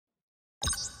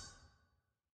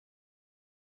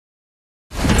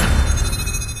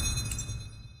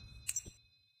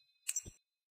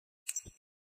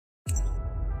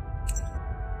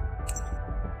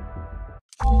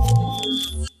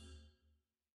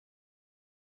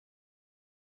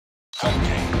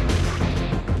Cooking.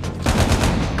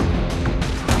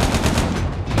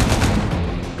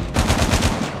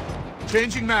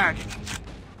 Changing mag.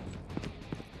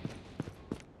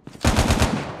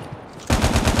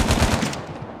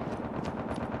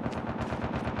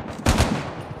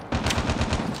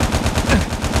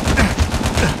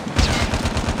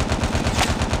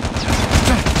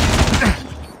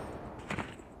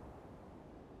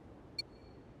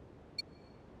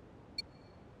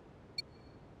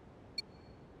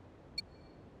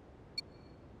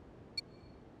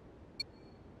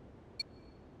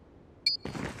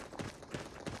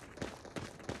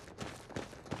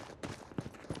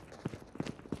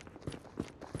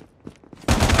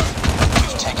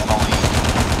 Taking the lead.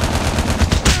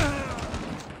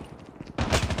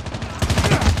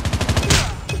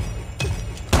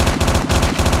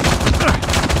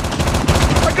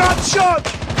 I got shot!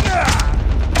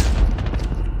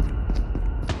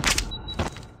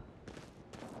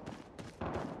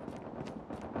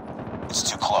 It's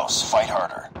too close. Fight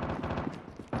harder.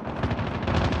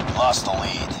 We lost the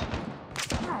lead.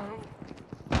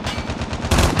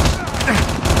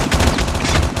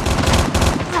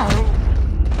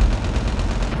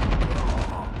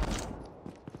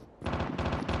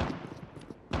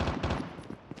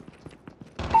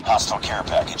 Hostile care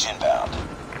package inbound.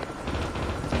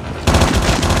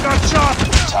 Got shot!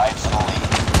 Tied for the lead.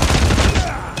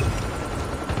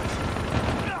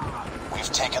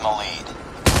 We've taken the lead.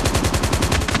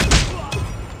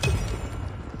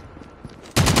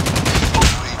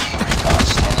 UAV recon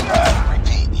standing by.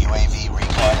 Repeat, UAV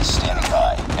recon is standing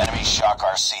by. Enemy Shock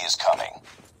RC is coming.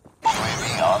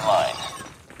 UAV online.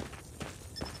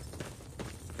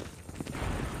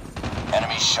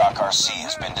 Enemy Shock RC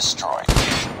has been destroyed.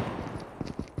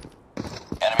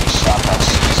 Enemy Shock RC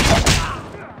is coming.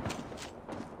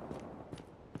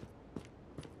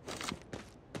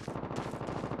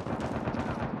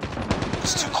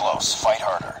 It's too close. Fight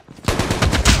harder.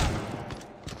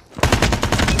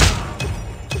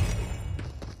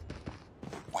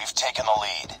 We've taken the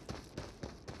lead.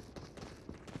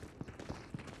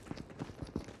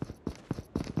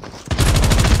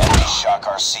 Enemy Shock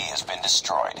RC has been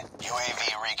destroyed.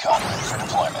 UAV recon ready for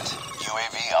deployment.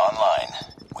 UAV online.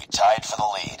 We tied for the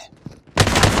lead.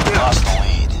 We lost the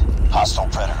lead. Hostile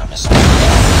Predator missile.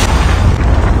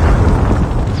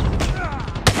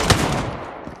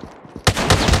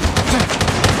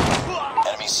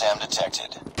 Enemy SAM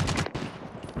detected.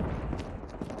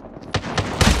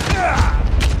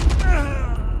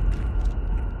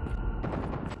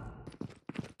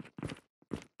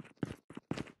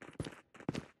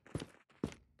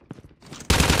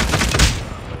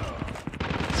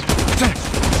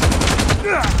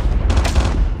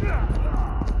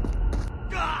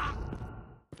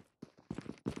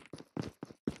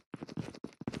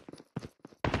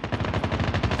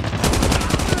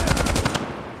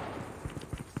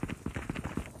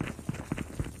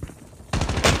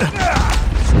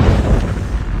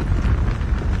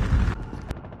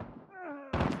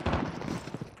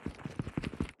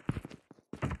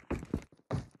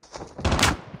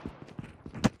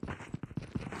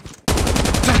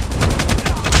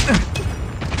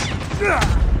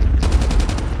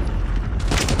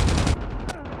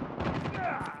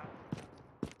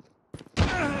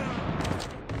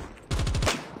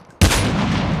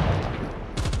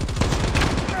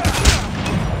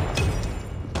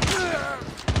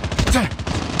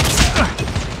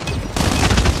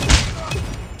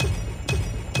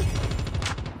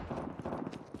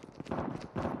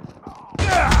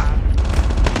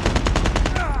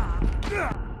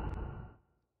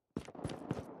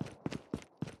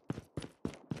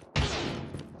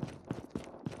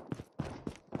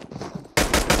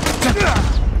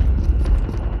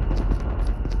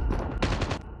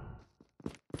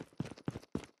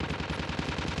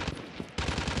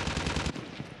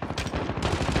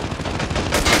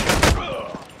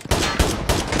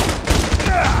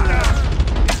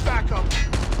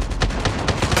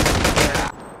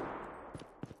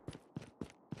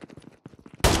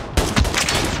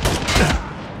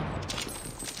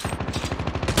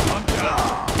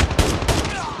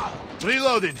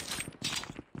 Reloaded.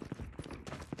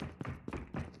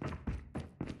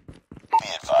 Be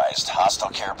advised, hostile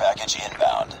care package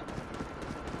inbound.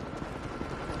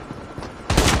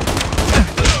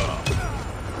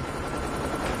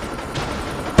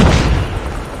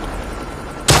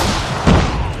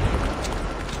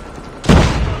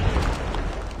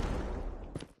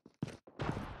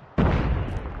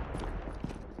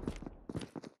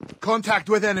 Contact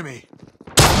with enemy.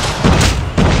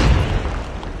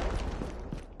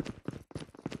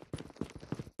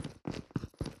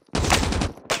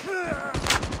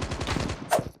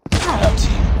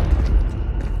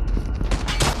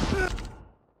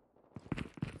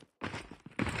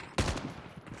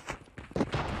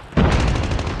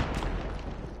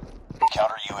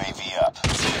 UAV up.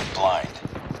 Blind.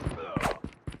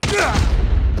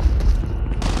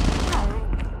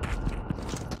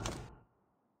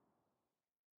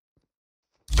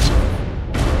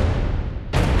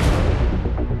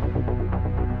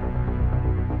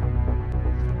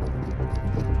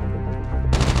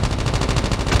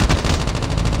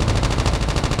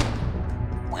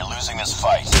 We're losing this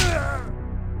fight.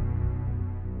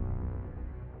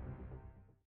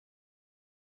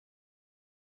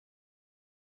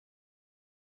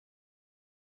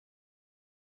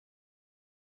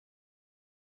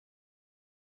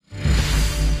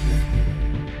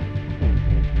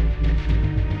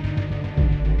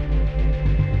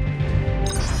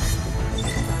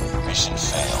 Mission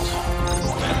failed.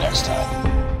 We'll get it next time.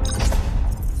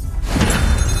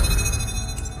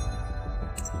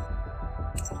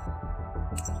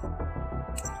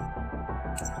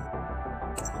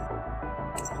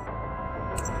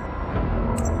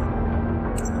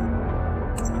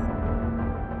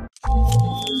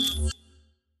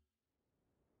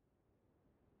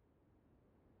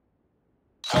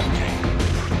 Gun game.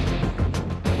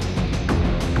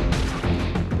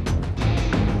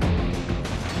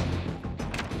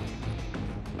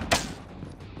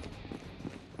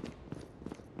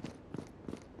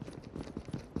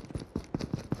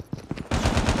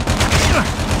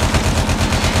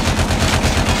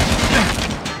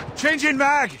 Changing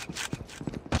mag!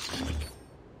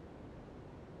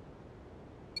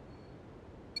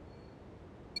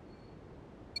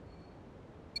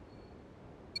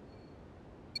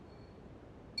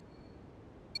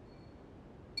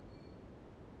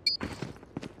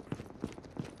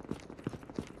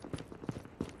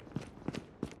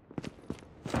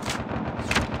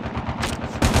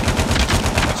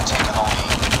 We've taken the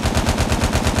lead.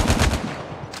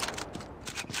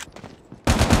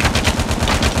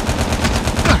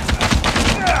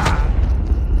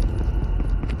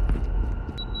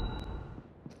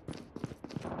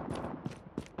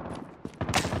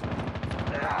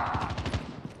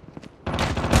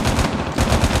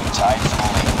 Tied for the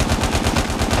lead.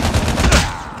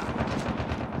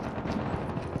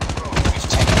 We've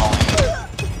taken the lead.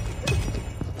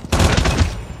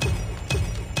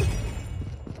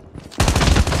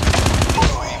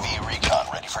 UAV recon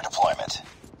ready for deployment.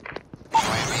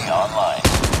 UAV online.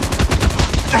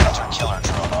 Hunter-killer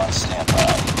drone on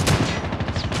standby.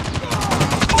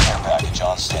 Care package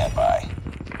on standby.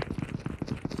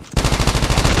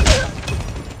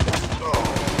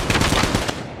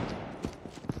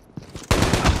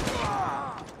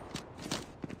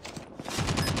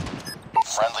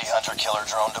 Friendly hunter-killer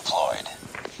drone deployed.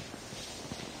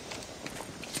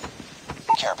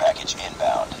 Care package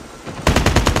inbound.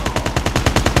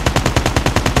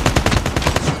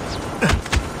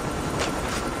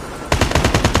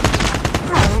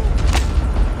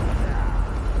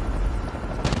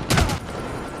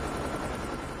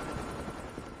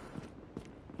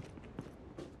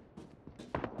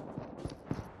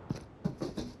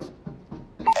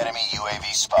 Enemy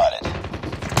UAV spotted.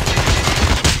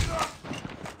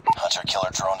 Hunter-killer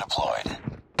drone deployed.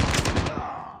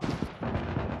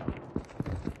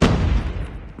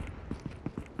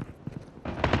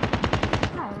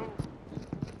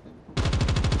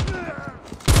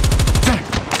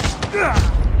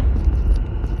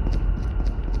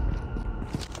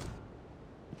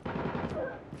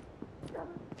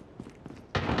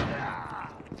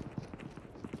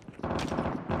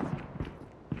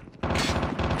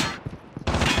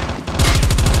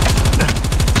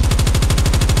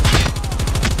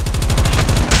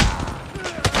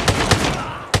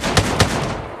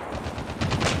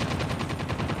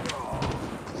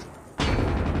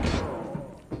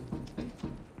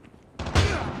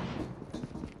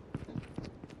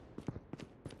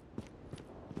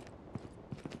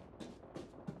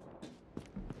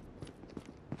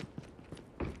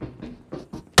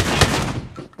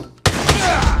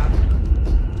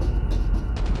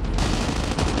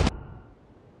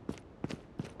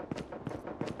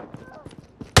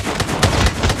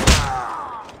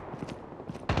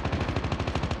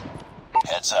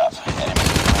 Heads up. Enemy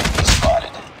UAV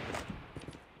spotted.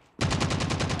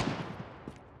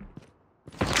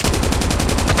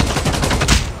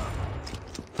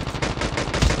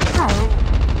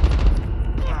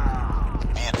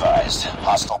 Be advised.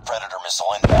 Hostile Predator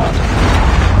missile inbound.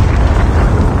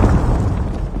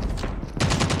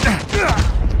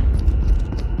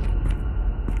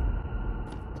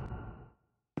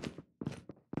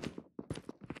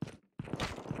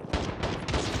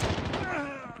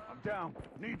 Down.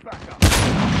 Need backup.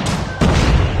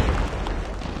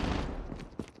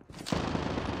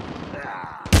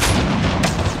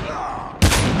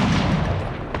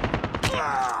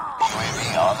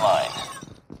 online.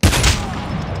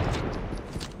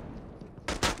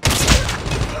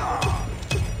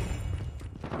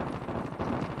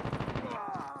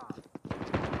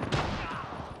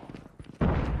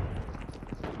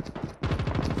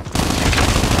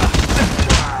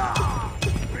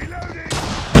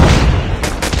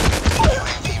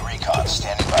 UAV recon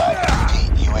standing by.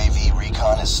 Repeat, UAV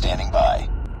recon is standing by.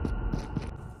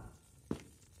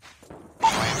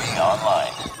 UAV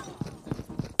online.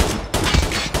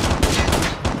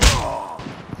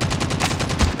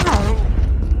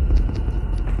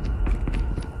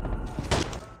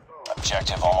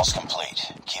 Objective almost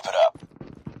complete. Keep it up.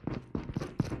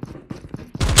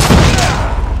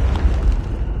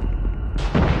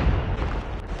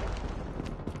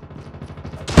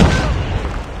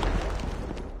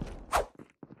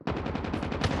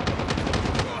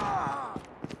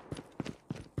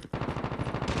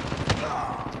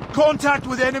 Contact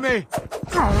with enemy!